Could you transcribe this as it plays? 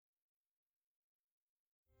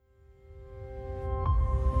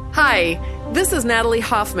Hi, this is Natalie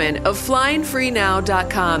Hoffman of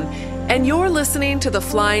FlyingFreeNow.com, and you're listening to the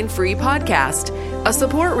Flying Free Podcast, a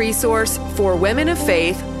support resource for women of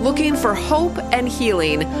faith looking for hope and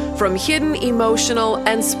healing from hidden emotional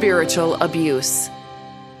and spiritual abuse.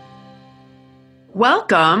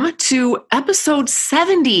 Welcome to episode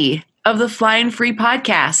 70 of the Flying Free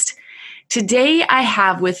Podcast. Today I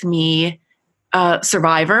have with me a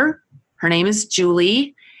survivor. Her name is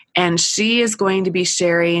Julie. And she is going to be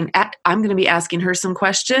sharing, I'm going to be asking her some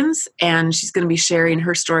questions, and she's going to be sharing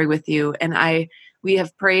her story with you. And we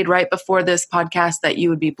have prayed right before this podcast that you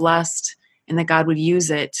would be blessed and that God would use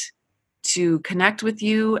it to connect with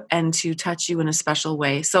you and to touch you in a special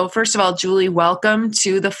way. So first of all, Julie, welcome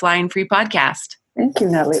to the Flying Free Podcast. Thank you,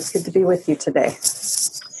 Natalie. It's good to be with you today.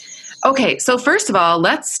 Okay, so first of all,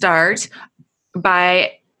 let's start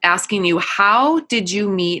by asking you, how did you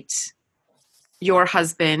meet your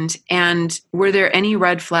husband, and were there any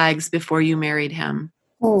red flags before you married him?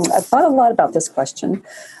 I've thought a lot about this question.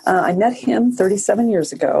 I met him 37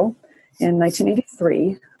 years ago in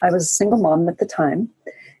 1983. I was a single mom at the time,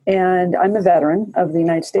 and I'm a veteran of the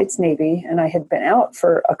United States Navy, and I had been out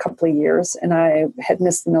for a couple of years, and I had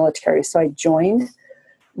missed the military. So I joined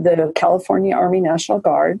the California Army National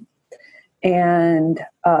Guard, and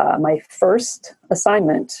my first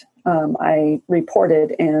assignment, I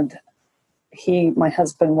reported, and my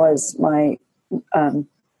husband was my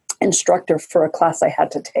instructor for a class I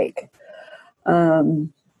had to take.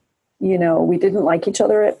 We didn't like each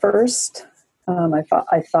other at first.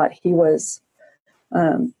 I thought he was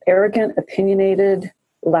arrogant, opinionated,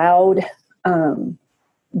 loud,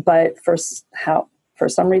 but for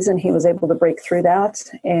some reason he was able to break through that,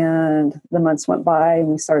 and the months went by and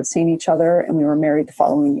we started seeing each other, and we were married the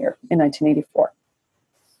following year in 1984.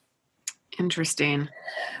 Interesting.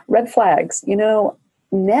 Red flags,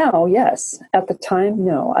 now, yes. At the time,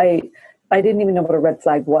 no. I didn't even know what a red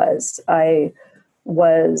flag was. I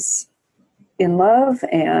was in love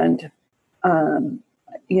and,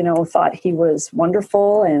 thought he was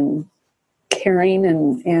wonderful and caring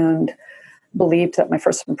and believed that my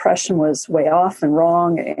first impression was way off and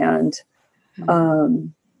wrong and,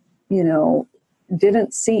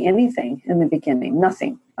 didn't see anything in the beginning,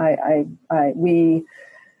 nothing. We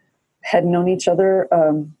had known each other,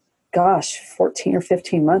 14 or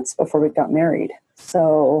 15 months before we got married.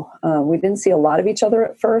 So we didn't see a lot of each other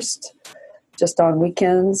at first, just on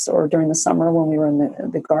weekends or during the summer when we were in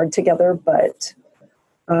the Guard together. But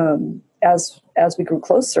as we grew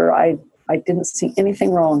closer, I didn't see anything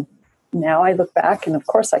wrong. Now I look back, and of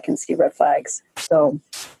course I can see red flags. So,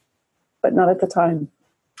 but not at the time.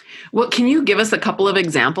 Well, can you give us a couple of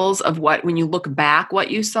examples of when you look back,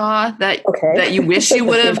 what you saw that you wish you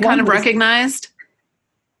would have kind of recognized?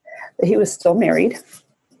 He was still married.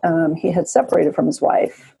 He had separated from his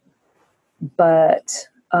wife, but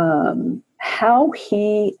how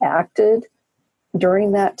he acted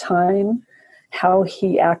during that time, how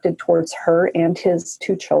he acted towards her and his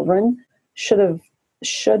two children should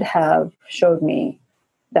have showed me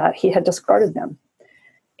that he had discarded them.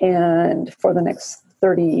 And for the next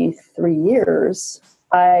 33 years,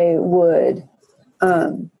 I would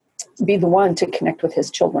be the one to connect with his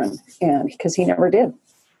children, and because he never did.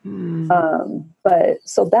 But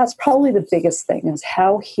so that's probably the biggest thing, is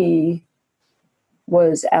how he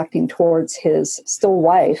was acting towards his still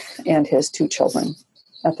wife and his two children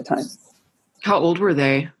at the time. How old were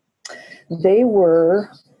they? They were,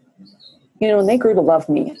 and they grew to love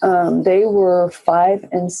me. They were 5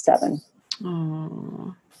 and 7.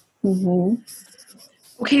 Oh. Mm-hmm.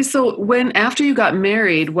 Okay, so after you got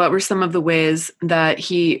married, what were some of the ways that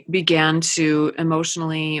he began to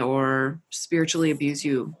emotionally or spiritually abuse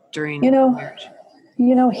you during marriage?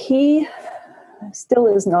 He still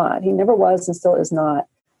is not. He never was and still is not,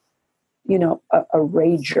 a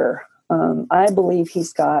rager. I believe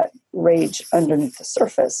he's got rage underneath the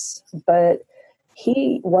surface, but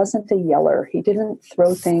he wasn't a yeller. He didn't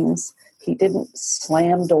throw things. He didn't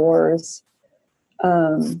slam doors.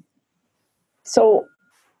 So,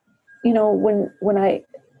 when I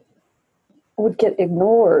would get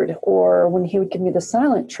ignored, or when he would give me the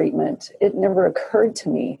silent treatment, it never occurred to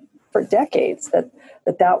me for decades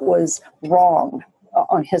that was wrong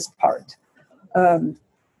on his part.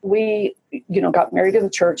 We, got married in the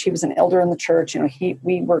church. He was an elder in the church.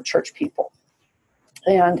 We were church people.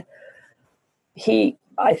 And he,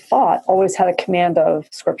 I thought, always had a command of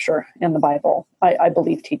Scripture and the Bible. I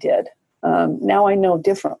believed he did. Now I know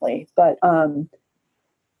differently, but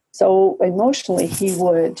so emotionally, he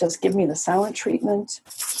would just give me the silent treatment.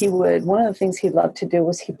 One of the things he loved to do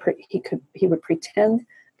was he would pretend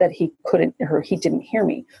that he couldn't, or he didn't hear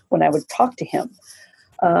me when I would talk to him.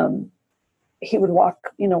 he would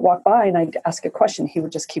walk by, and I'd ask a question. He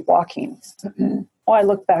would just keep walking. Well, I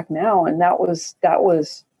look back now, and that was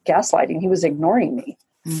gaslighting. He was ignoring me.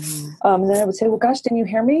 And then I would say, well, gosh, didn't you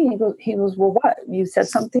hear me? He goes, well, what? You said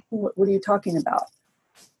something? What are you talking about?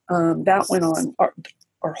 That went on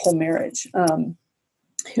our whole marriage.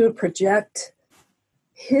 He would project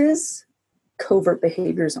his covert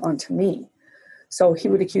behaviors onto me. So he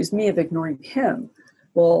would accuse me of ignoring him.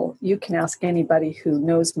 Well, you can ask anybody who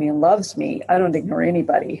knows me and loves me. I don't ignore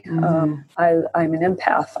anybody. I'm an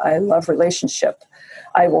empath. I love relationship.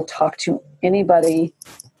 I will talk to anybody,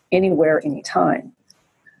 anywhere, anytime.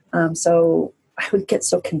 So I would get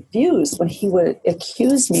so confused when he would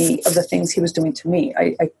accuse me of the things he was doing to me.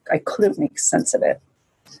 I couldn't make sense of it.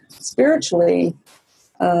 Spiritually,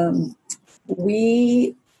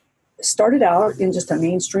 we started out in just a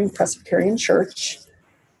mainstream Presbyterian church.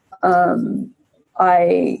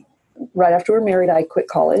 Right after we were married, I quit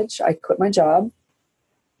college. I quit my job.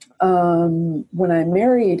 When I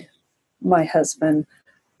married my husband,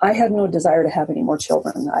 I had no desire to have any more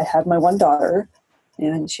children. I had my one daughter,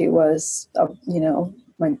 and she was,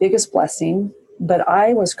 my biggest blessing. But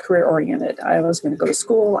I was career oriented. I was going to go to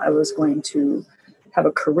school. I was going to have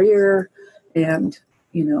a career and,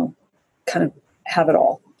 kind of have it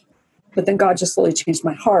all. But then God just slowly changed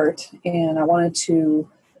my heart, and I wanted to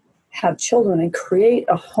have children and create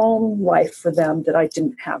a home life for them that I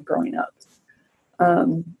didn't have growing up.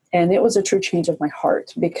 And it was a true change of my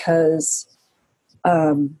heart, because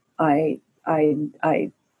I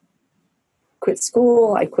quit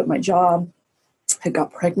school, I quit my job, I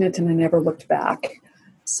got pregnant, and I never looked back.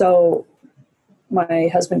 So my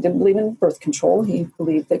husband didn't believe in birth control. He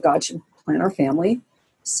believed that God should plan our family.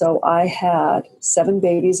 So I had 7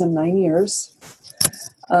 babies in 9 years.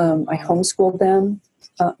 I homeschooled them.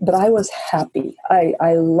 But I was happy.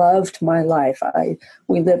 I loved my life.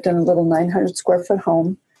 We lived in a little 900 square foot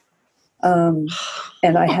home. And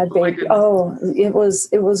I had baby. Oh, it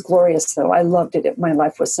was glorious though. I loved it. My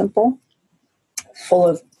life was simple, full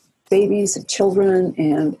of babies and children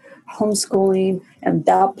and homeschooling. And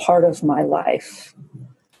that part of my life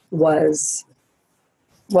was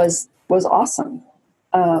awesome.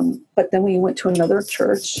 But then we went to another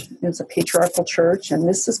church. It was a patriarchal church. And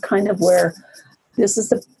this is kind of where, this is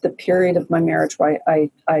the period of my marriage where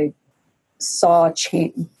I saw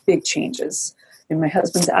big changes in my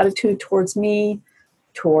husband's attitude towards me,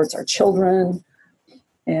 towards our children.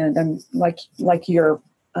 And I'm like your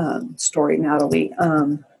story, Natalie.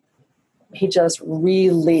 He just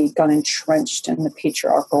really got entrenched in the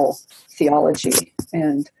patriarchal theology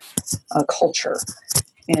and culture.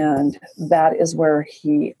 And that is where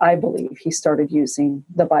I believe he started using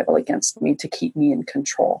the Bible against me to keep me in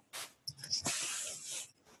control.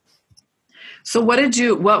 So what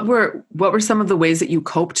were some of the ways that you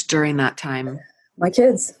coped during that time? My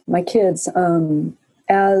kids,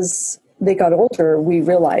 as they got older, we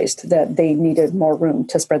realized that they needed more room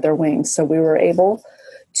to spread their wings. So we were able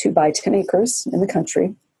to buy 10 acres in the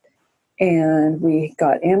country, and we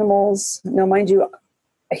got animals. Now, mind you,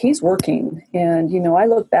 he's working. And, I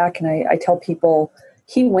look back and I tell people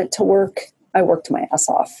he went to work. I worked my ass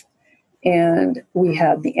off, and we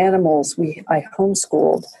had the animals. I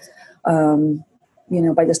homeschooled.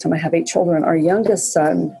 By this time I have 8 children. Our youngest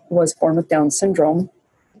son was born with Down syndrome.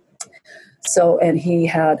 So, and he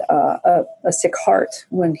had a sick heart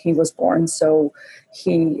when he was born. So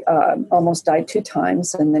he almost died 2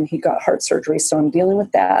 times, and then he got heart surgery. So I'm dealing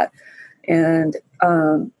with that. And,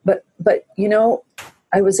 but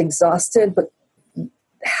I was exhausted, but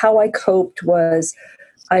how I coped was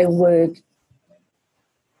I would,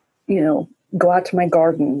 go out to my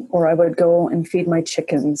garden, or I would go and feed my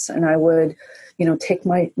chickens, and I would, take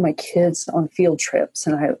my kids on field trips.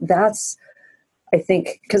 And I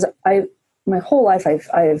think, because my whole life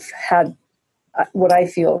I've had what I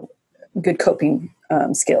feel good coping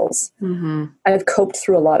skills. Mm-hmm. I've coped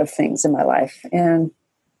through a lot of things in my life, and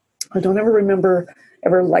I don't ever remember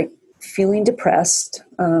ever feeling depressed.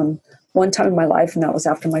 One time in my life, and that was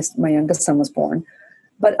after my youngest son was born.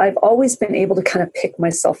 But I've always been able to kind of pick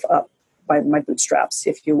myself up by my bootstraps,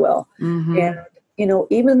 if you will. Mm-hmm. And,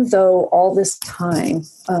 even though all this time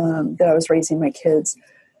that I was raising my kids,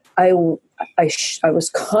 I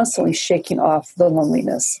was constantly shaking off the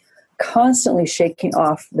loneliness, constantly shaking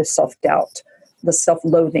off the self-doubt, the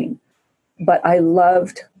self-loathing. But I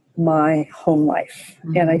loved my home life.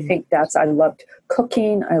 Mm-hmm. And I think I loved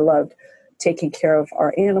cooking. I loved taking care of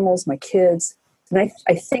our animals, my kids. And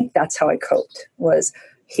I think that's how I coped, was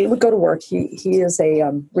he would go to work. He is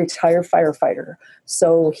a retired firefighter.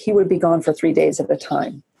 So he would be gone for 3 days at a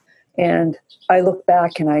time. And I look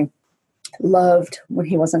back and loved when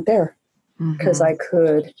he wasn't there, because I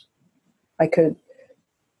could,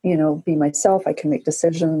 be myself. I could make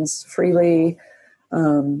decisions freely.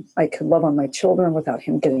 I could love on my children without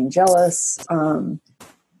him getting jealous.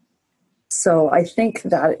 So I think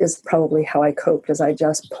that is probably how I coped, is I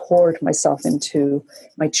just poured myself into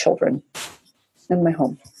my children and my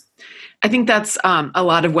home. I think that's a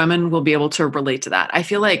lot of women will be able to relate to that. I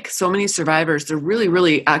feel like so many survivors, they're really,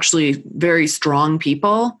 really actually very strong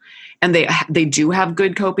people, and they do have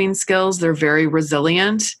good coping skills. They're very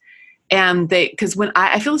resilient. And because when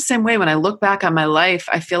I feel the same way when I look back on my life,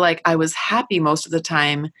 I feel like I was happy most of the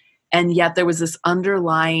time. And yet there was this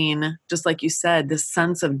underlying, just like you said, this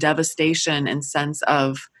sense of devastation and sense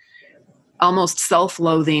of almost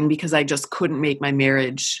self-loathing because I just couldn't make my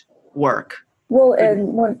marriage work. Well,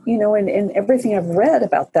 and and everything I've read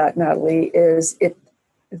about that, Natalie, is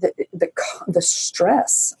the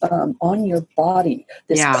stress on your body,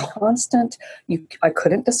 this constant. I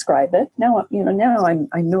couldn't describe it. Now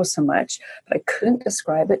I know so much, but I couldn't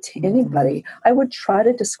describe it to anybody. I would try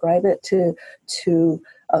to describe it to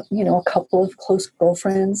a couple of close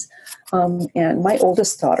girlfriends, and my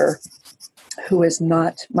oldest daughter, who is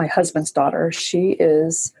not my husband's daughter. She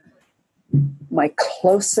is my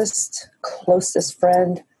closest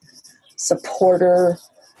friend, supporter,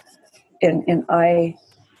 and I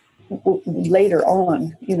later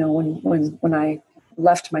on, when I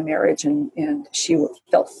left my marriage and she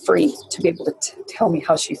felt free to be able to tell me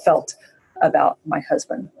how she felt about my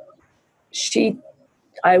husband,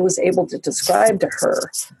 I was able to describe to her,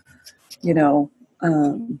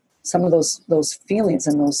 some of those feelings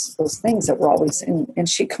and those things that were always in, and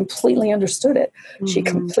she completely understood it. Mm-hmm. She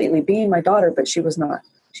completely, being my daughter, but she is not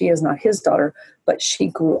his daughter, but she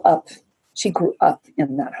grew up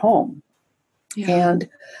in that home. Yeah. And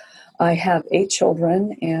I have 8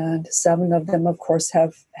 children, and 7 of them, of course,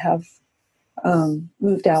 have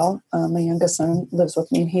moved out. My youngest son lives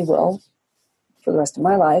with me, and he will for the rest of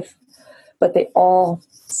my life. But they all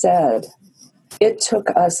said it took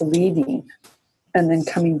us leaving and then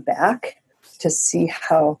coming back to see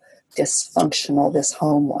how dysfunctional this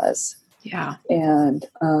home was. Yeah. And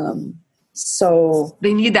so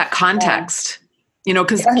they need that context,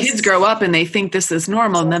 because kids grow up and they think this is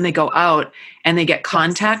normal, and then they go out and they get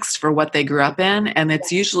context for what they grew up in, and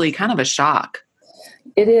it's usually kind of a shock.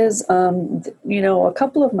 It is. A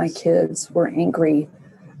couple of my kids were angry.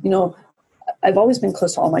 I've always been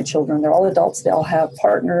close to all my children. They're all adults. They all have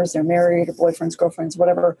partners. They're married, boyfriends, girlfriends,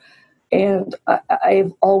 whatever. And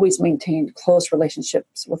I've always maintained close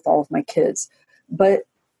relationships with all of my kids. But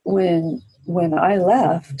when I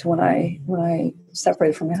left, when I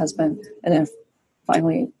separated from my husband and then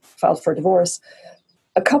finally filed for divorce,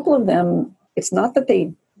 a couple of them, it's not that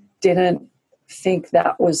they didn't think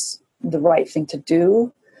that was the right thing to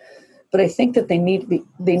do, but I think that they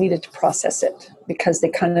needed to process it, because they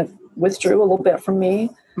kind of withdrew a little bit from me.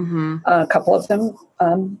 Mm-hmm. A couple of them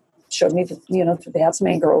showed me that they had some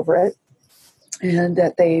anger over it, and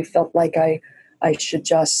that they felt like I should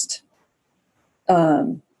just,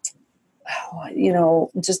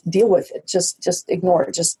 just deal with it, just ignore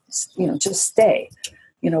it, just stay.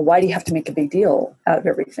 Why do you have to make a big deal out of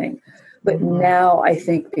everything? But now I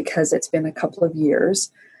think, because it's been a couple of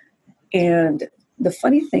years, and the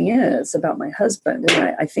funny thing is about my husband,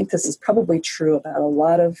 and I think this is probably true about a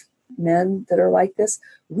lot of men that are like this,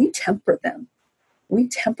 we temper them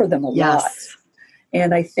a lot.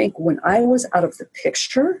 And I think when I was out of the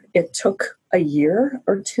picture, it took a year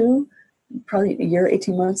or two, probably a year,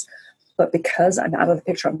 18 months. But because I'm out of the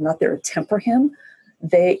picture, I'm not there to temper him.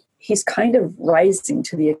 He's kind of rising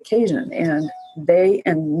to the occasion. And they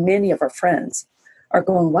and many of our friends are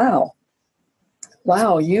going, wow,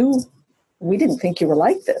 we didn't think you were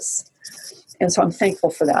like this. And so I'm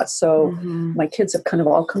thankful for that. So my kids have kind of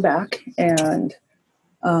all come back and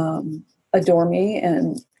adore me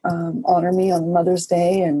and honor me on Mother's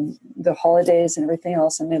Day and the holidays and everything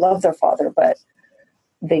else. And they love their father, but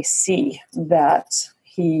they see that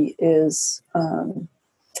he is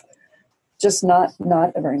just not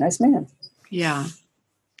a very nice man. Yeah.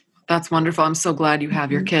 That's wonderful. I'm so glad you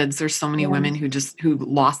have your kids. There's so many women who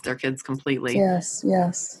lost their kids completely. Yes.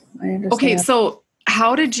 I understand. Okay. So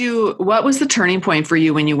what was the turning point for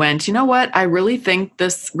you when you went, you know what? I really think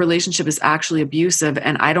this relationship is actually abusive,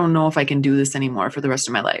 and I don't know if I can do this anymore for the rest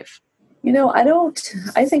of my life.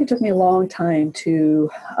 I think it took me a long time to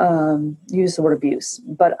use the word abuse,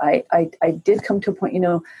 but I did come to a point,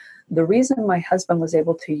 the reason my husband was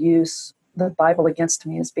able to use the Bible against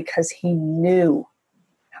me is because he knew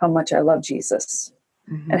how much I love Jesus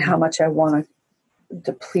and how much I wanted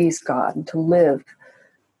to please God and to live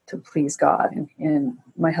to please God. And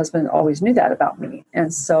my husband always knew that about me.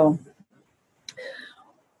 And so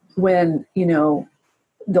when,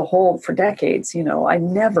 for decades, I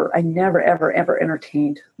never, ever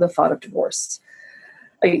entertained the thought of divorce.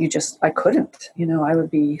 I couldn't, I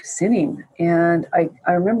would be sinning. And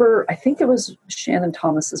I remember, I think it was Shannon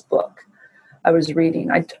Thomas's book I was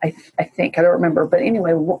reading. I think, I don't remember. But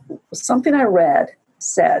anyway, something I read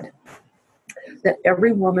said that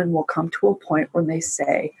every woman will come to a point when they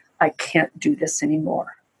say, I can't do this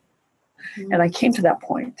anymore. Mm-hmm. And I came to that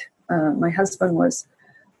point. My husband was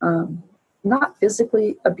not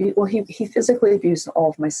physically abused. Well, he physically abused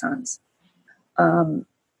all of my sons.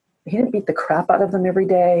 He didn't beat the crap out of them every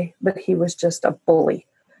day, but he was just a bully.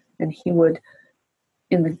 And he would,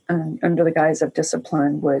 under the guise of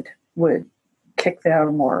discipline, would kick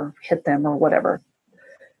them or hit them or whatever.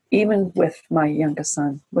 Even with my youngest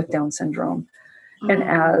son with Down syndrome. And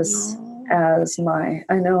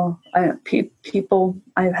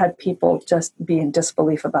I've had people just be in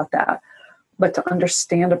disbelief about that. But to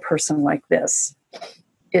understand a person like this,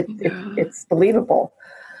 it's believable.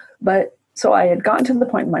 But so I had gotten to the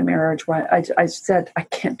point in my marriage where I said, I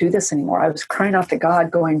can't do this anymore. I was crying out to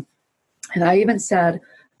God going, and I even said,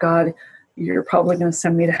 God, you're probably going to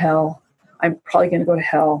send me to hell. I'm probably going to go to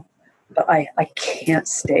hell, but I can't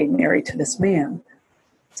stay married to this man.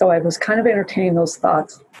 So I was kind of entertaining those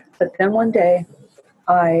thoughts. But then one day,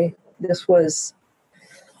 this was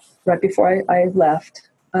right before I left,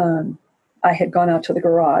 I had gone out to the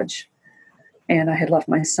garage and I had left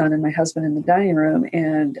my son and my husband in the dining room,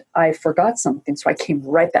 and I forgot something. So I came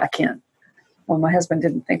right back in. Well, my husband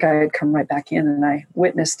didn't think I had come right back in, and I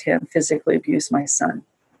witnessed him physically abuse my son.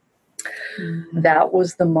 Mm-hmm. That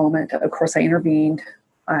was the moment. Of course, I intervened.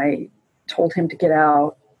 I told him to get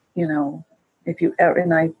out, if you ever,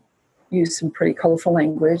 and I used some pretty colorful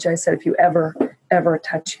language. I said, if you ever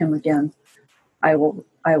touch him again, I will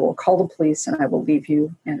call the police and I will leave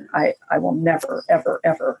you, and I will never, ever,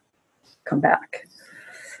 ever come back.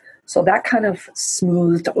 So that kind of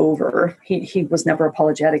smoothed over. He was never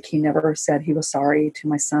apologetic. He never said he was sorry to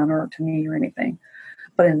my son or to me or anything.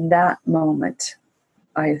 But in that moment,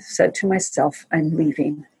 I said to myself, I'm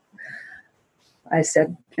leaving. I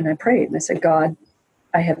said, and I prayed, and I said, God,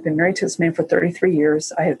 I have been married to this man for 33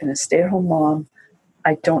 years. I have been a stay-at-home mom.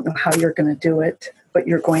 I don't know how you're going to do it, but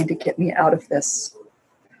you're going to get me out of this.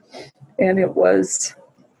 And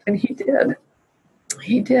he did.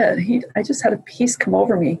 I just had a peace come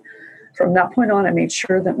over me. From that point on, I made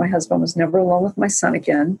sure that my husband was never alone with my son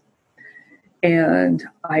again. And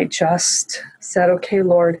I just said, okay,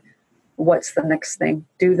 Lord, what's the next thing?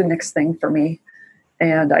 Do the next thing for me.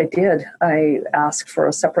 And I did. I asked for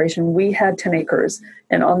a separation. We had 10 acres,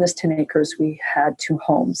 and on this 10 acres, we had 2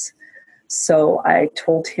 homes. So I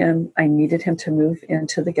told him I needed him to move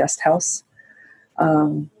into the guest house.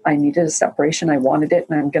 I needed a separation. I wanted it,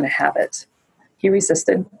 and I'm going to have it. He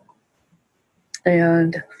resisted.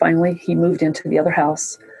 And finally, he moved into the other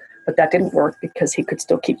house. But that didn't work because he could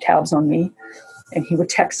still keep tabs on me. And he would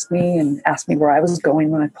text me and ask me where I was going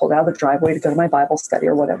when I pulled out of the driveway to go to my Bible study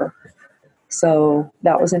or whatever. So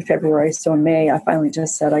that was in February. So in May, I finally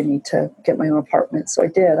just said I need to get my own apartment. So I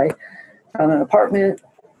did. I found an apartment.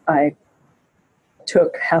 I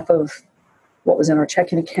took half of what was in our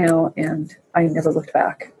checking account, and I never looked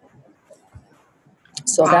back.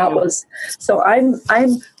 So that was,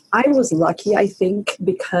 I was lucky, I think,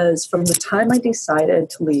 because from the time I decided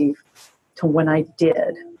to leave to when I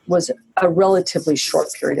did was a relatively short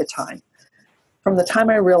period of time. From the time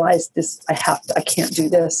I realized this, I can't do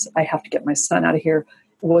this, I have to get my son out of here,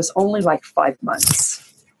 was only like 5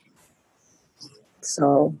 months.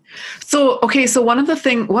 So okay. So one of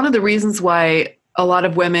the reasons why a lot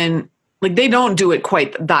of women, like, they don't do it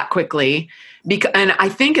quite that quickly, and I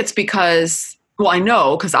think it's because, well, I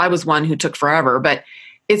know because I was one who took forever, but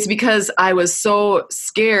it's because I was so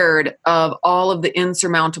scared of all of the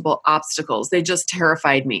insurmountable obstacles. They just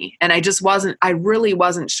terrified me. And I really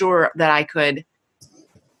wasn't sure that I could,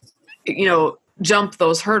 jump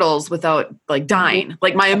those hurdles without like dying.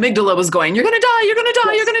 Like my amygdala was going, you're going to die, you're going to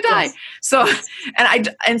die, you're going to die. Yes. So,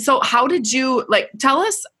 so how did you, tell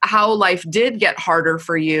us how life did get harder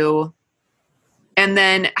for you, and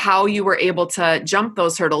then how you were able to jump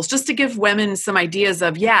those hurdles, just to give women some ideas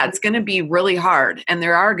of, it's going to be really hard. And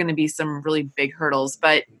there are going to be some really big hurdles,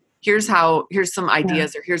 but here's some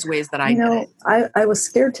ideas, or here's ways that I did it. I was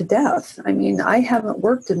scared to death. I mean, I haven't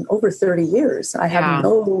worked in over 30 years. I have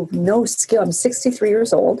no skill. I'm 63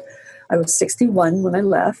 years old. I was 61 when I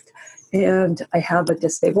left, and I have a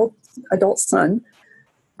disabled adult son.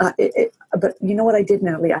 But you know what I did,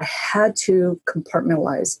 Natalie? I had to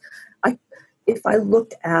compartmentalize. if I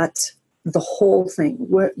looked at the whole thing,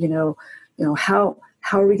 where, how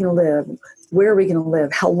are we going to live? Where are we going to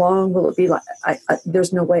live? How long will it be? Like,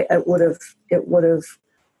 there's no way it would have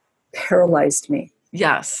paralyzed me.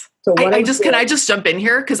 Yes. So can I just jump in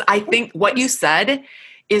here? Because I think what you said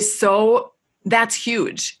is that's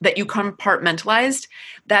huge that you compartmentalized.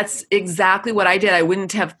 That's exactly what I did. I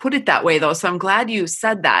wouldn't have put it that way though. So I'm glad you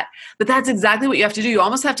said that, but that's exactly what you have to do. You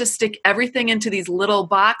almost have to stick everything into these little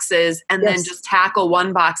boxes and then just tackle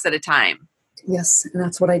one box at a time. Yes. And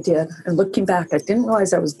that's what I did. And looking back, I didn't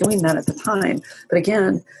realize I was doing that at the time. But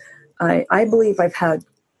again, I believe I've had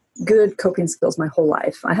good coping skills my whole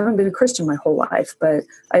life. I haven't been a Christian my whole life, but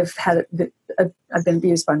I've been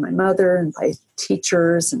abused by my mother and by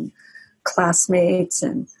teachers and classmates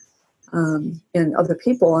and other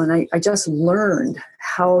people. And I just learned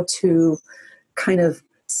how to kind of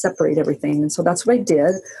separate everything. And so that's what I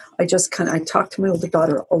did. I talked to my older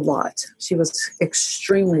daughter a lot. She was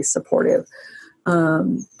extremely supportive.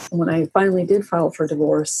 When I finally did file for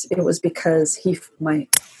divorce, it was because my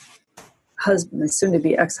husband, my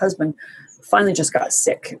soon-to-be ex-husband, finally just got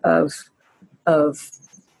sick of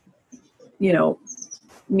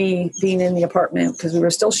me being in the apartment, because we were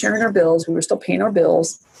still sharing our bills, we were still paying our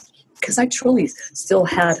bills, because I truly still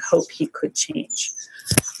had hope he could change.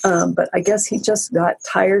 But I guess he just got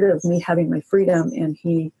tired of me having my freedom, and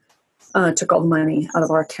he took all the money out of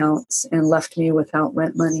our accounts and left me without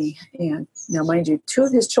rent money. And now, mind you, 2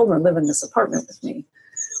 of his children live in this apartment with me.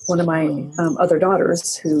 One of my other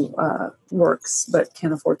daughters, who works but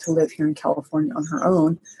can't afford to live here in California on her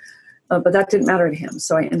own, but that didn't matter to him.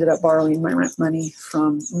 So I ended up borrowing my rent money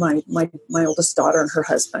from my oldest daughter and her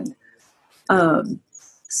husband.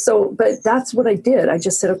 But that's what I did. I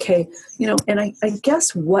just said, okay, and I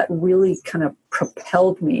guess what really kind of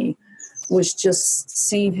propelled me was just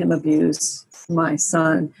seeing him abuse my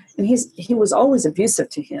son. And he was always abusive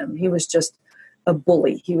to him. He was just a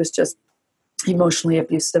bully. He was just emotionally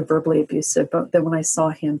abusive, verbally abusive. But then when I saw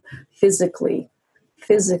him physically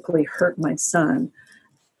hurt my son,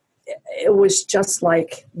 it was just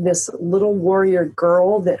like this little warrior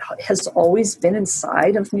girl that has always been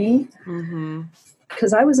inside of me. Mm-hmm.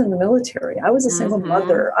 Because I was in the military. I was a single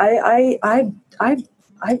mother. I'm a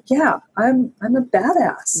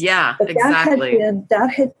badass. Yeah, but exactly.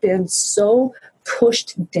 That had been so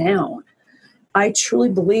pushed down. I truly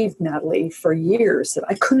believed, Natalie, for years that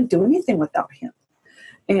I couldn't do anything without him.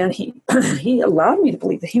 And he allowed me to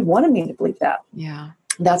believe that. He wanted me to believe that. Yeah.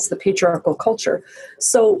 That's the patriarchal culture.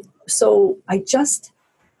 So it just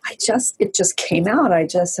came out. I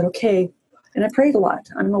just said, okay. And I prayed a lot.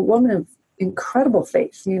 I'm a woman of incredible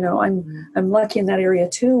faith. I'm lucky in that area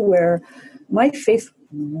too, where my faith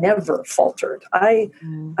never faltered. I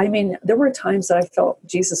mean, there were times that I felt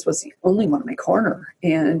Jesus was the only one in my corner,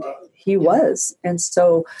 and he was. And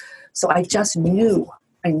so I just knew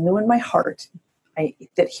in my heart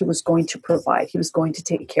that he was going to provide. He was going to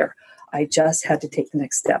take care. I just had to take the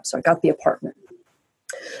next step. So I got the apartment.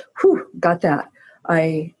 Got that.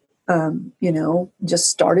 I, just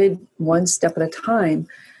started one step at a time,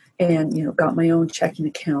 and, got my own checking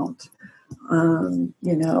account.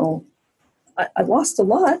 I lost a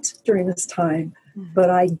lot during this time,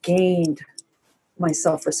 but I gained my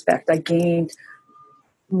self-respect. I gained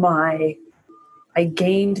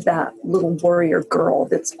that little warrior girl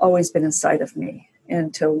that's always been inside of me.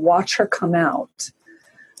 And to watch her come out,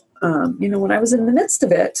 when I was in the midst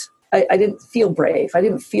of it, I didn't feel brave. I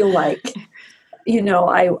didn't feel like,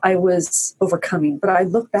 I was overcoming. But I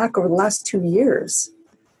look back over the last 2 years,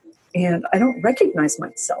 and I don't recognize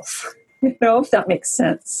myself, if that makes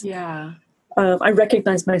sense. Yeah. I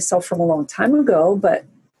recognize myself from a long time ago, but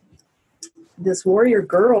this warrior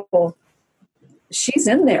girl, she's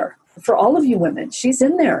in there. For all of you women, she's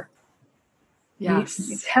in there. Yes.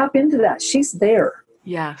 You tap into that. She's there.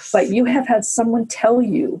 Yes. But you have had someone tell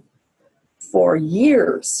you for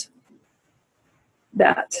years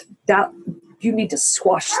that you need to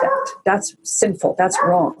squash that. That's sinful. That's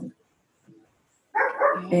wrong.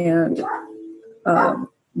 And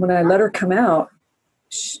when I let her come out,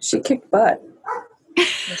 she kicked butt.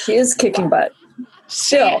 She is kicking butt.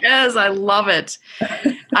 She is. I love it.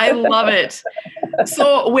 I love it.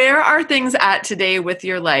 So where are things at today with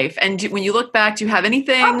your life? And when you look back, do you have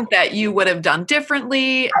anything that you would have done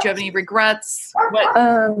differently? Do you have any regrets?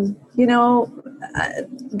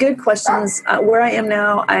 Good questions. Where I am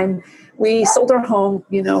now, we sold our home.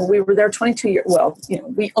 We were there 22 years. Well,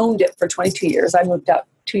 we owned it for 22 years. I moved out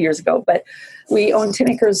 2 years ago, but we owned 10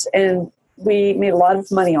 acres and we made a lot of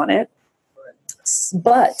money on it.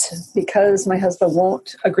 But because my husband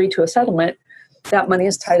won't agree to a settlement, that money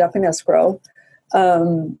is tied up in escrow.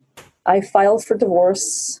 I filed for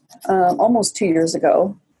divorce almost 2 years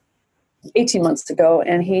ago, 18 months ago,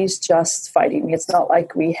 and he's just fighting me. It's not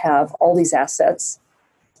like we have all these assets,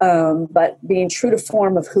 but being true to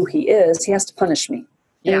form of who he is, he has to punish me.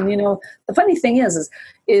 Yeah. And, the funny thing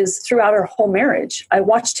is throughout our whole marriage, I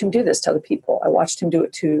watched him do this to other people. I watched him do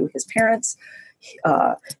it to his parents,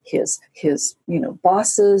 his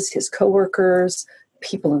bosses, his coworkers,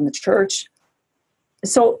 people in the church.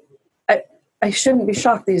 So I shouldn't be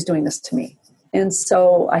shocked that he's doing this to me. And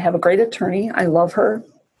so I have a great attorney. I love her.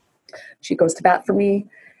 She goes to bat for me.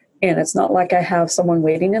 And it's not like I have someone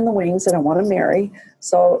waiting in the wings that I want to marry.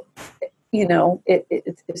 So,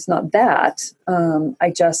 it's not that.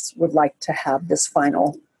 I just would like to have this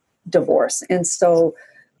final divorce. And so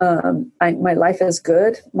my life is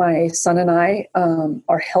good. My son and I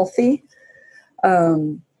are healthy.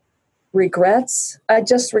 Regrets. I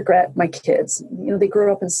just regret my kids. They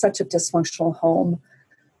grew up in such a dysfunctional home,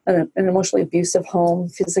 an emotionally abusive home,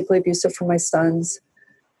 physically abusive for my sons.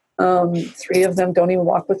 3 of them don't even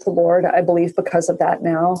walk with the Lord, I believe, because of that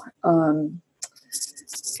now.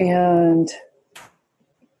 And,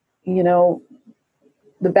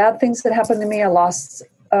 the bad things that happened to me, I lost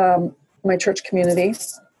my church community.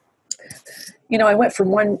 I went from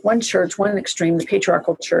one church, one extreme, the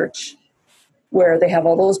patriarchal church, where they have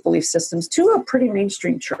all those belief systems, to a pretty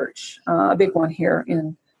mainstream church, a big one here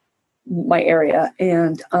in my area.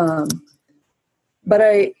 And, but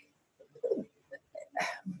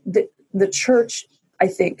the church, I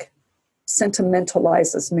think,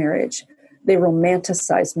 sentimentalizes marriage. They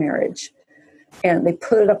romanticize marriage, and they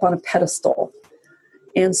put it up on a pedestal.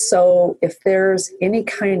 And so if there's any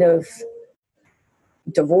kind of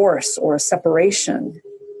divorce or a separation,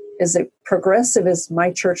 as progressive as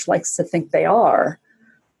my church likes to think they are,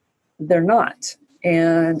 they're not.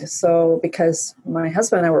 And so because my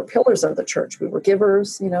husband and I were pillars of the church, we were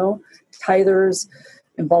givers, tithers,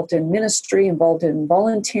 involved in ministry, involved in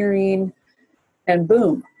volunteering, and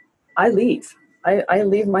boom, I leave. I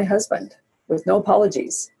leave my husband with no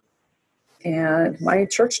apologies. And my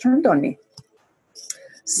church turned on me.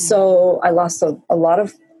 So I lost a lot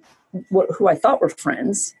of who I thought were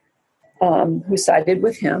friends, who sided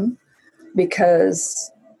with him,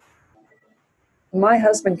 because my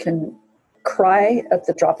husband can cry at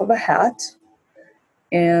the drop of a hat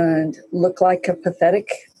and look like a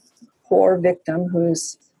pathetic, poor victim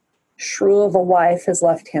whose shrew of a wife has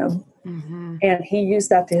left him. Mm-hmm. And he used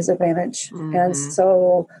that to his advantage. Mm-hmm. And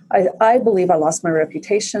so I believe I lost my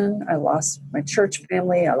reputation. I lost my church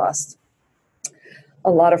family. I lost a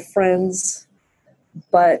lot of friends.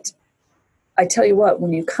 But I tell you what,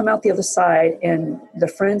 when you come out the other side and the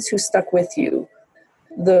friends who stuck with you,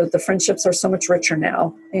 the friendships are so much richer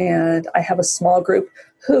now. And I have a small group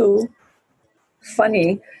who,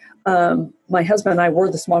 funny, my husband and I were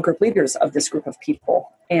the small group leaders of this group of people.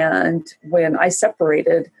 And when I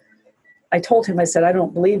separated, I told him, I said, I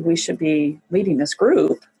don't believe we should be leading this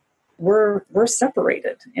group. We're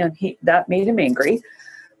separated. And that made him angry.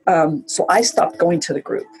 So I stopped going to the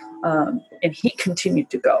group. And he continued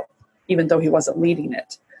to go, even though he wasn't leading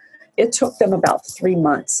it. It took them about 3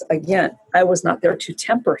 months. Again, I was not there to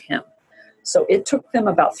temper him. So it took them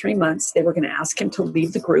about 3 months. They were going to ask him to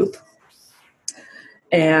leave the group.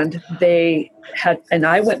 And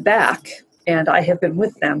I went back, and I have been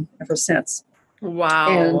with them ever since.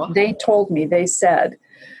 Wow. And they told me, they said,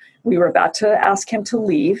 we were about to ask him to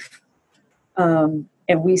leave. And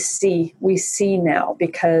we see now,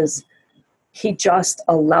 because he just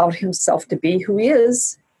allowed himself to be who he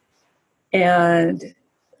is. And,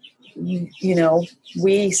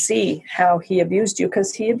 we see how he abused you,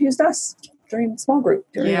 because he abused us during small group,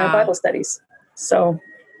 during our Bible studies. So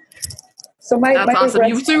that's awesome.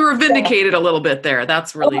 You were vindicated a little bit there.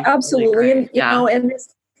 That's really absolutely. Really great. And and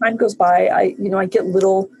as time goes by, I get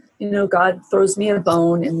little. God throws me a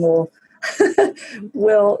bone and will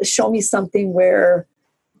show me something where,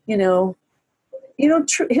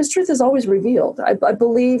 his truth is always revealed. I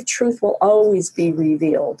believe truth will always be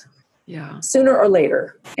revealed. Yeah. Sooner or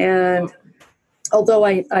later. And although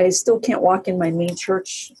I still can't walk in my main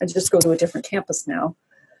church, I just go to a different campus now.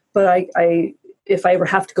 But I if I ever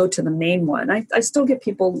have to go to the main one, I still get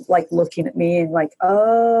people like looking at me and like,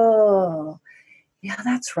 oh, yeah,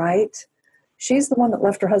 that's right. She's the one that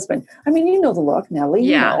left her husband. I mean, the look, Nellie.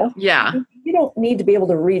 Yeah. You don't need to be able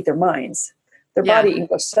to read their minds. Their body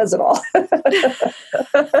English says it all.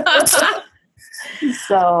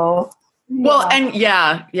 So. Well,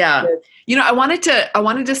 and I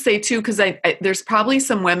wanted to say too, because I there's probably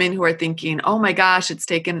some women who are thinking, oh my gosh, it's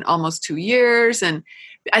taken almost 2 years. And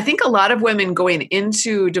I think a lot of women going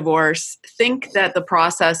into divorce think that the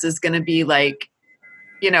process is going to be like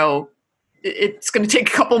it's going to take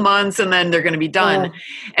a couple months and then they're going to be done.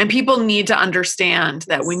 And people need to understand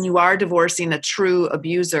that when you are divorcing a true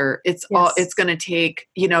abuser, it's going to take,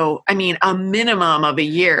 a minimum of a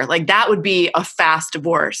year. Like that would be a fast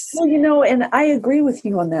divorce. Well, and I agree with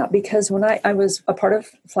you on that, because when I was a part of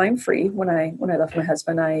Flying Free, when I left my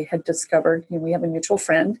husband, I had discovered, we have a mutual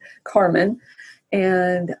friend, Carmen,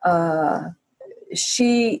 and,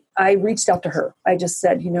 I reached out to her. I just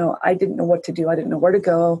said, I didn't know what to do. I didn't know where to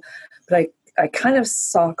go. But I kind of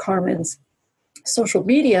saw Carmen's social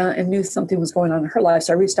media and knew something was going on in her life.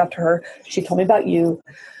 So I reached out to her. She told me about you.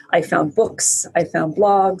 I found books. I found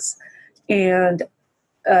blogs and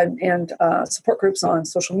support groups on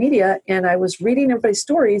social media. And I was reading everybody's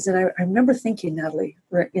stories. And I remember thinking, Natalie,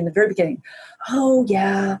 in the very beginning, oh,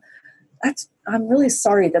 yeah, I'm really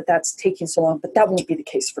sorry that that's taking so long, but that won't be the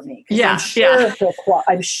case for me. Yeah, I'm sure he'll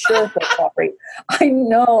cooperate. I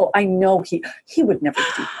know he would never do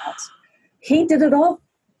that. He did it all.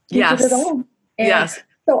 Did it all. And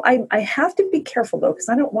so I have to be careful though, because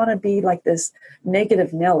I don't want to be like this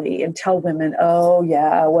negative Nelly and tell women, oh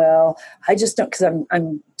yeah, well, I just don't, because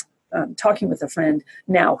I'm talking with a friend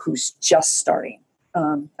now who's just starting.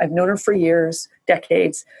 I've known her for years,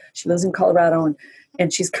 decades. She lives in Colorado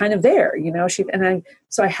and she's kind of there,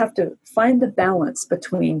 so I have to find the balance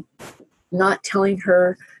between not telling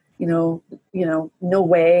her, no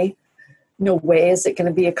way is it going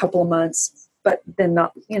to be a couple of months, but then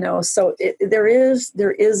not, so there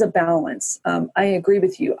is a balance. I agree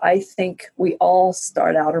with you. I think we all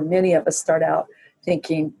start out, or many of us start out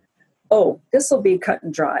thinking, oh, this will be cut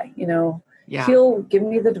and dry. He'll give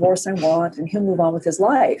me the divorce I want and he'll move on with his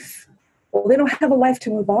life. Well, they don't have a life to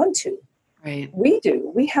move on to. Right. We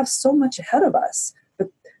do. We have so much ahead of us,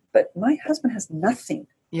 but my husband has nothing.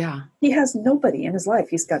 Yeah. He has nobody in his life.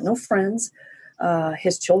 He's got no friends.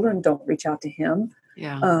 His children don't reach out to him.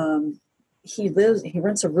 Yeah. He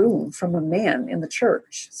rents a room from a man in the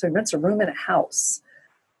church. So he rents a room in a house.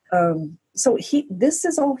 So this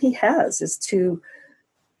is all he has, is to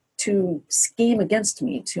scheme against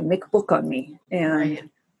me, to make a book on me. And,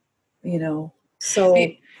 so.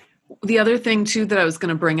 The other thing too that I was going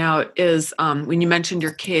to bring out is when you mentioned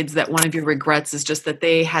your kids, that one of your regrets is just that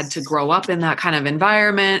they had to grow up in that kind of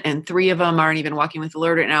environment, and 3 of them aren't even walking with the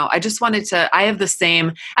Lord right now. I just wanted to, I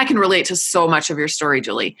can relate to so much of your story,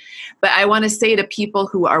 Julie, but I want to say to people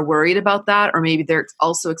who are worried about that, or maybe they're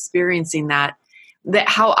also experiencing that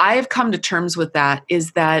how I have come to terms with that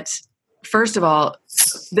is that, first of all,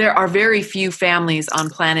 there are very few families on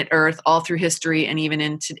planet Earth all through history and even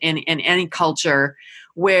in any culture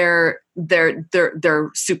where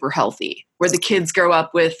they're super healthy, where the kids grow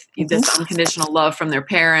up with this unconditional love from their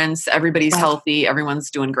parents. Everybody's healthy.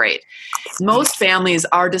 Everyone's doing great. Most families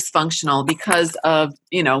are dysfunctional because of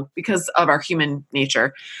our human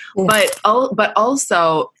nature. But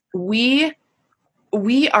also we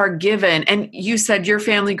are given, and you said your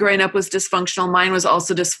family growing up was dysfunctional. Mine was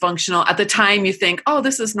also dysfunctional. At the time you think, oh,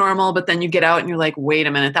 this is normal. But then you get out and you're like, wait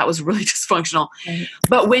a minute, that was really dysfunctional. Right.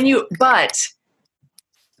 But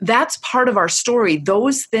that's part of our story.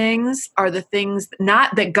 Those things are the things,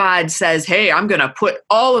 not that God says, hey, I'm going to put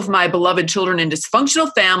all of my beloved children in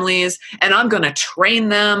dysfunctional families and I'm going to train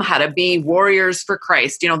them how to be warriors for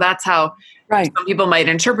Christ. That's how some people might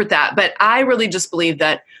interpret that. But I really just believe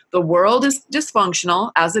that the world is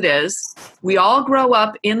dysfunctional as it is. We all grow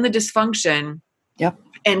up in the dysfunction. Yep.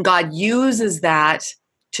 And God uses that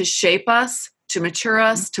to shape us, to mature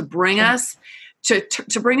us, to bring us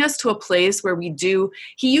to bring us to a place where he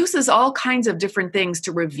uses all kinds of different things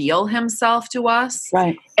to reveal himself to us.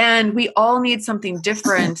 Right. And we all need something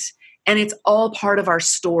different. And it's all part of our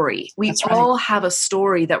story. We all have a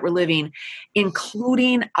story that we're living,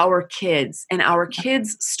 including our kids. And our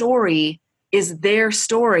kids' story is their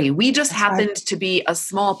story. We just happened to be a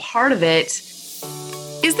small part of it.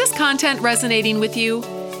 Is this content resonating with you?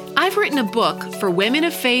 I've written a book for women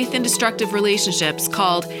of faith in destructive relationships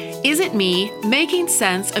called Is It Me? Making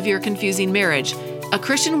Sense of Your Confusing Marriage, a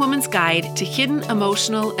Christian woman's guide to hidden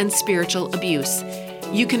emotional and spiritual abuse.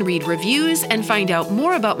 You can read reviews and find out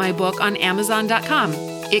more about my book on Amazon.com.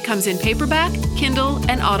 It comes in paperback, Kindle,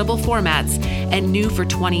 and Audible formats. And new for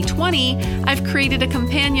 2020, I've created a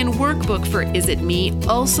companion workbook for Is It Me,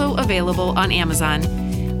 also available on Amazon.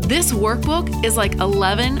 This workbook is like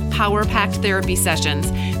 11 power-packed therapy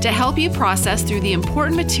sessions to help you process through the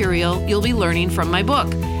important material you'll be learning from my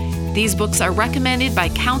book. These books are recommended by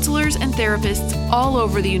counselors and therapists all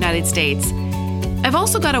over the United States. I've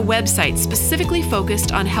also got a website specifically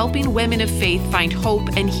focused on helping women of faith find hope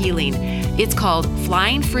and healing. It's called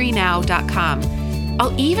flyingfreenow.com.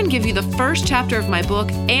 I'll even give you the first chapter of my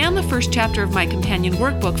book and the first chapter of my companion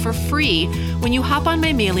workbook for free when you hop on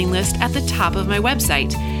my mailing list at the top of my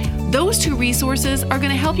website. Those 2 resources are going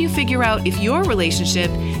to help you figure out if your relationship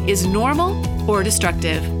is normal or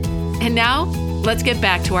destructive. And now, let's get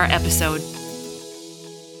back to our episode.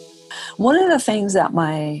 One of the things that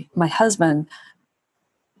my husband,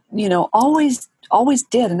 always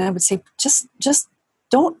did, and I would say, just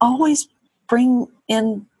don't always bring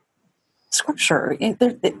in scripture.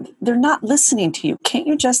 They're not listening to you. Can't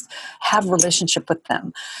you just have a relationship with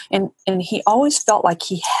them? And he always felt like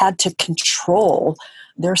he had to control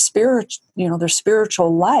their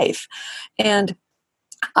spiritual life. And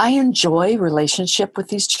I enjoy relationship with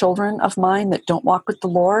these children of mine that don't walk with the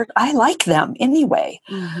Lord. I like them anyway.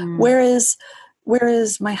 Mm-hmm.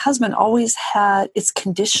 Whereas my husband always it's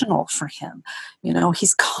conditional for him.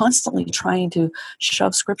 He's constantly trying to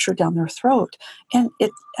shove scripture down their throat. And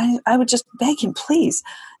I would just beg him, please,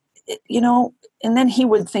 and then he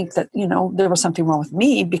would think that, there was something wrong with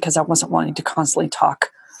me because I wasn't wanting to constantly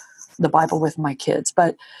talk the Bible with my kids.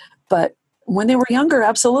 But when they were younger,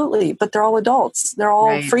 absolutely. But they're all adults. They're all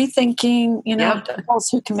right. Free thinking, yep. Adults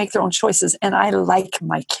who can make their own choices. And I like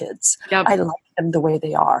my kids. Yep. I like them the way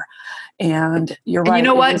they are. And you're right. And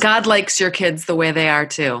you know what? God likes your kids the way they are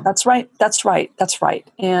too. That's right.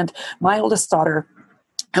 And my oldest daughter,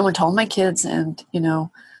 I went to all my kids and,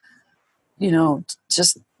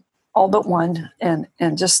 just all but one and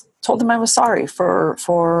just told them I was sorry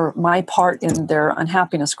for my part in their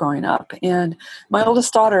unhappiness growing up. And my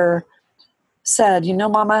oldest daughter said,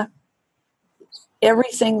 Mama,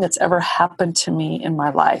 everything that's ever happened to me in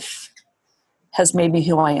my life has made me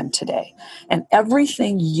who I am today. And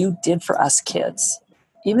everything you did for us kids,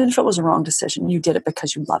 even if it was a wrong decision, you did it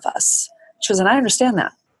because you love us. She goes, and I understand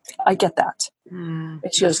that. I get that. And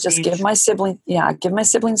she goes, just give my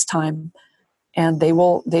siblings time and they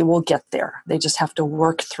will get there. They just have to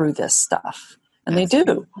work through this stuff. And they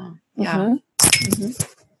do. Yeah. Mm-hmm.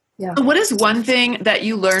 Mm-hmm. Yeah. What is one thing that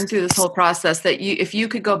you learned through this whole process that if you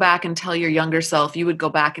could go back and tell your younger self, you would go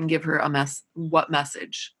back and give her what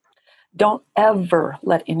message? Don't ever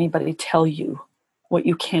let anybody tell you what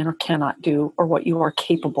you can or cannot do or what you are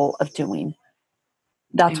capable of doing.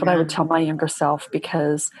 That's Amen. What I would tell my younger self,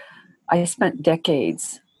 because I spent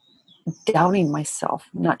decades doubting myself,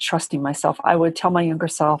 not trusting myself. I would tell my younger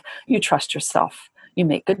self, you trust yourself. You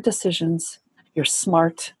make good decisions. You're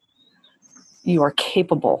smart. You are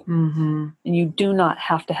capable. Mm-hmm. And you do not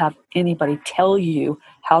have to have anybody tell you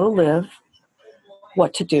how to live,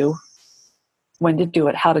 what to do, when to do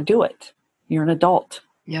it, how to do it. You're an adult.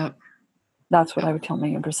 Yep. That's what I would tell my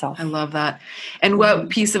younger self. I love that. And what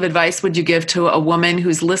piece of advice would you give to a woman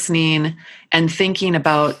who's listening and thinking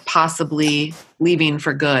about possibly leaving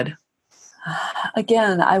for good?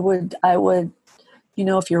 Again, I would,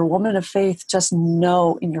 if you're a woman of faith, just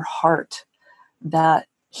know in your heart that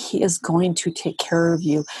He is going to take care of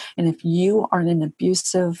you. And if you are in an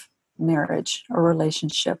abusive marriage or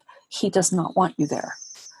relationship, He does not want you there.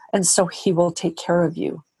 And so He will take care of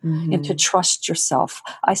you. Mm-hmm. And to trust yourself.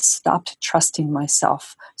 I stopped trusting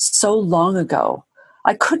myself so long ago.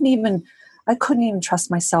 I couldn't even trust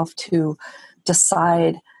myself to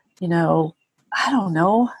decide, I don't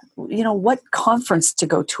know, what conference to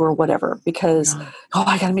go to or whatever, because,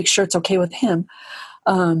 I got to make sure it's okay with him.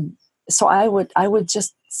 So I would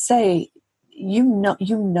just say, you know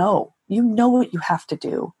what you have to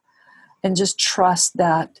do, and just trust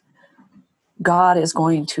that God is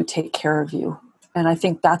going to take care of you. And I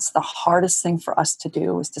think that's the hardest thing for us to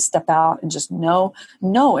do, is to step out and just know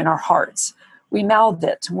in our hearts. We mouth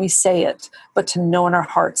it, we say it, but to know in our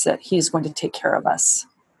hearts that He's going to take care of us.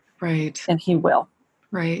 Right. And He will.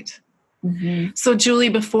 Right. Mm-hmm. So Julie,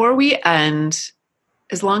 before we end,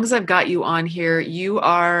 as long as I've got you on here,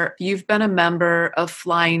 you've been a member of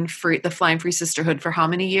the Flying Free Sisterhood for how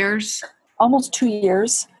many years? Almost 2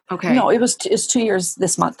 years. Okay. No, it's 2 years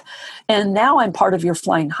this month. And now I'm part of your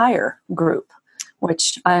Flying Higher group,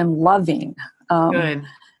 which I'm loving. Good.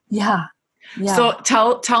 Yeah. So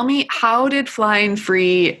tell me, how did Flying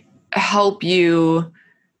Free help you?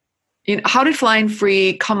 How did Flying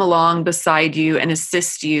Free come along beside you and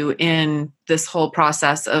assist you in this whole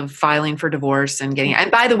process of filing for divorce and getting?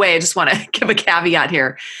 And by the way, I just want to give a caveat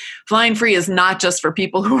here. Flying Free is not just for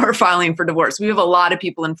people who are filing for divorce. We have a lot of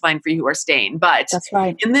people in Flying Free who are staying, but that's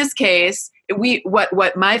right. In this case,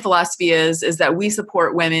 what my philosophy is that we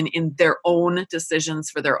support women in their own decisions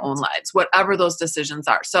for their own lives, whatever those decisions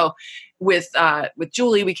are. So with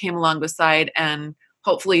Julie, we came along beside and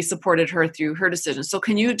hopefully supported her through her decisions. So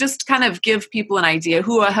can you just kind of give people an idea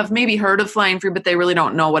who have maybe heard of Flying Free, but they really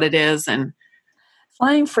don't know what it is? And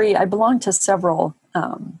Flying Free, I belong to several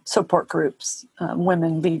support groups,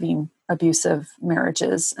 women leaving abusive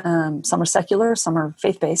marriages. Some are secular, some are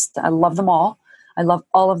faith-based. I love them all. I love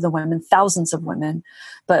all of the women, thousands of women.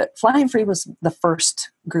 But Flying Free was the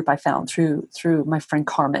first group I found through my friend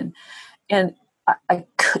Carmen. And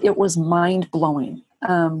it was mind-blowing.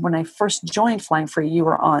 When I first joined Flying Free, you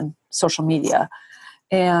were on social media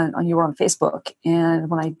and you were on Facebook. And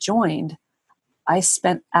when I joined, I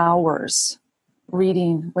spent hours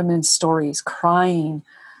reading women's stories, crying,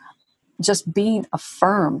 just being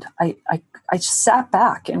affirmed. I sat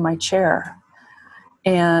back in my chair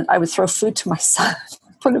and I would throw food to my son,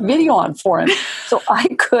 put a video on for him so I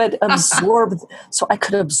could absorb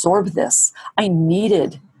this. I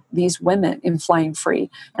needed these women in Flying Free.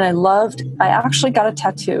 And I actually got a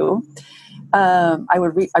tattoo. I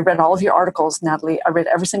read all of your articles, Natalie. I read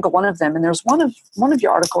every single one of them. And there's one of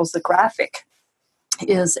your articles, the graphic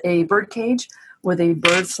is a bird cage with a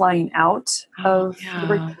bird flying out of the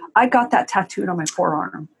bird. I got that tattooed on my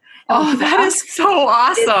forearm. That is so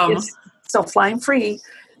awesome. So Flying Free,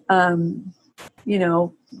 I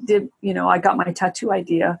got my tattoo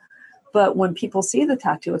idea, but when people see the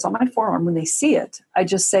tattoo, it's on my forearm. When they see it, I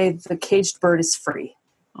just say the caged bird is free.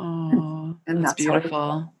 Oh, and that's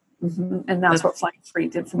beautiful. And that's what Flying Free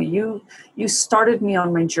did for me. You started me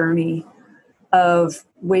on my journey of,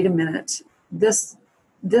 wait a minute, this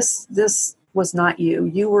was not you.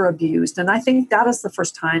 You were abused. And I think that is the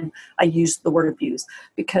first time I used the word abuse,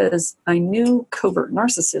 because I knew covert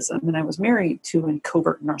narcissism and I was married to a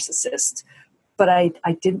covert narcissist, but I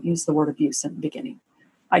didn't use the word abuse in the beginning.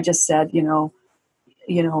 I just said, I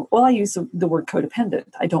use the word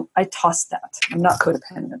codependent. I tossed that. I'm not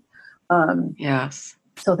codependent. Yes.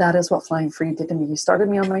 So that is what Flying Free did to me. You started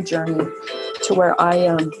me on my journey to where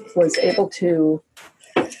I was able to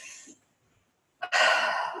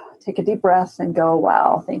take a deep breath and go,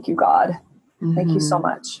 wow, thank you, God. Thank you so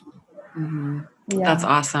much. Yeah. That's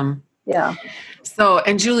awesome. Yeah. So,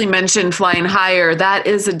 and Julie mentioned Flying Higher. That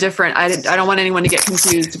is a different, I don't want anyone to get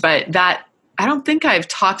confused, but that, I don't think I've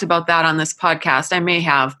talked about that on this podcast. I may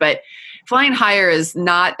have, but Flying Higher is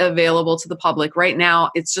not available to the public right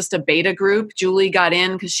now. It's just a beta group. Julie got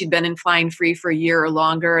in because she'd been in Flying Free for a year or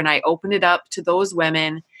longer, and I opened it up to those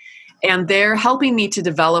women. And they're helping me to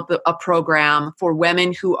develop a program for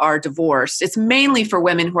women who are divorced. It's mainly for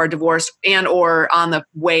women who are divorced and or on the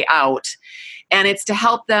way out. And it's to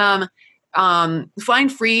help them. Flying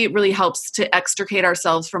Free really helps to extricate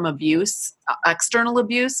ourselves from abuse, external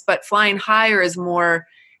abuse. But Flying Higher is more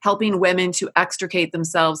helping women to extricate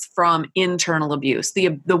themselves from internal abuse,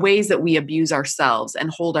 the ways that we abuse ourselves and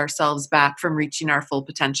hold ourselves back from reaching our full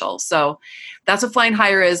potential. So that's what Flying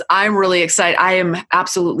Higher is. I'm really excited. I am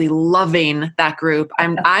absolutely loving that group.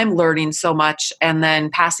 I'm learning so much and then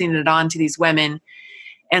passing it on to these women.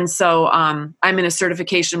 And so I'm in a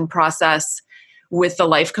certification process with the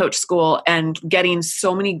Life Coach School and getting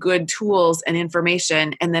so many good tools and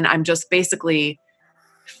information. And then I'm just basically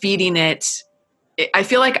feeding it. I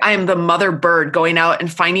feel like I'm the mother bird going out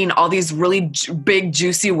and finding all these really big,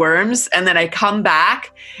 juicy worms. And then I come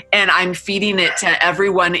back and I'm feeding it to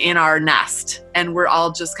everyone in our nest. And we're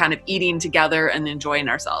all just kind of eating together and enjoying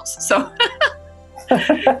ourselves. So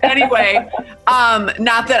anyway,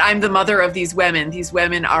 not that I'm the mother of these women. These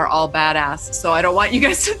women are all badass. So I don't want you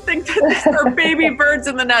guys to think that they're baby birds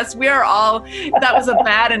in the nest. We are all, that was a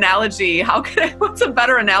bad analogy. What's a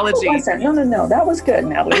better analogy? No. That was good,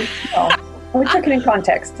 Natalie. No. We took it in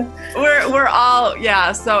context. We're all,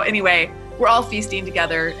 yeah. So anyway, we're all feasting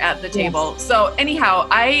together at the table. Yes. So anyhow,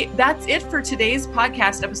 that's it for today's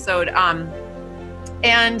podcast episode.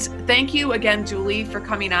 And thank you again, Julie, for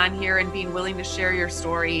coming on here and being willing to share your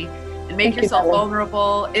story and make yourself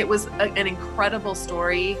vulnerable. It was an incredible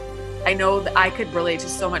story. I know that I could relate to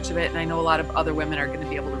so much of it, and I know a lot of other women are going to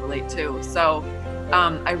be able to relate too. So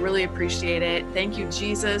I really appreciate it. Thank you,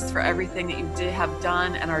 Jesus, for everything that you have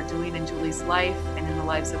done and are doing in Julie's life and in the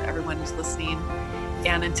lives of everyone who's listening.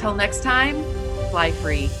 And until next time, fly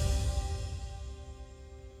free.